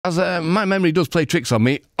As my memory does play tricks on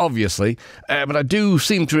me, obviously, but I do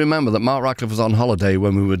seem to remember that Mark Radcliffe was on holiday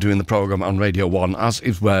when we were doing the programme on Radio 1, as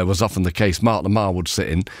was often the case. Mark Lamar would sit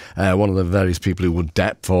in, one of the various people who would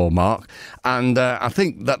dep for Mark, and I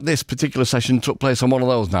think that this particular session took place on one of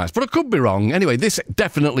those nights, but I could be wrong. Anyway, this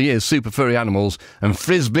definitely is Super Furry Animals and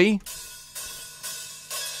Frisbee.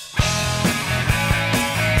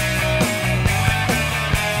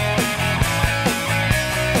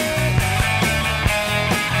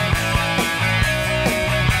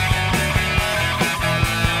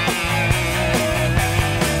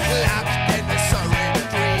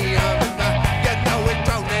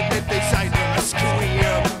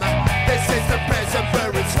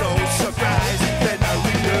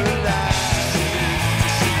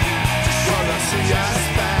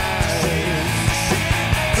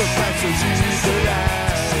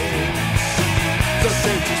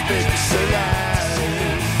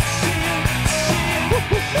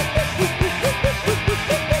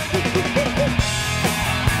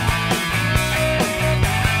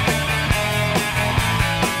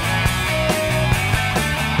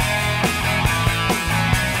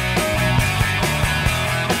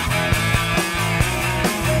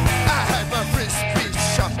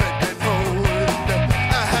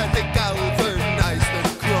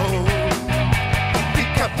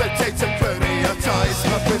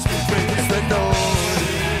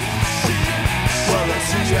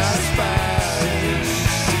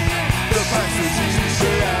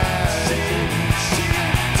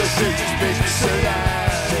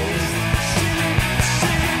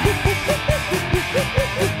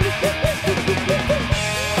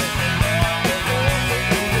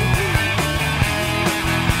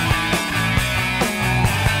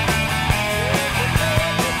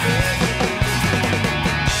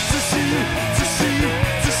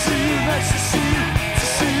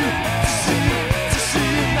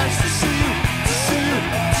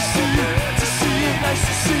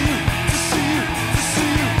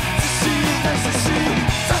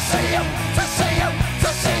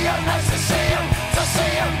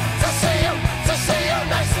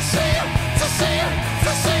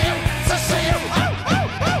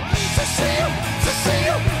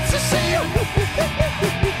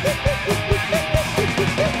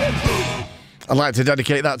 I'd like to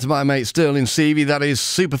dedicate that to my mate Sterling Seavey. That is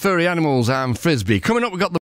Super Furry Animals and Frisbee. Coming up, we've got the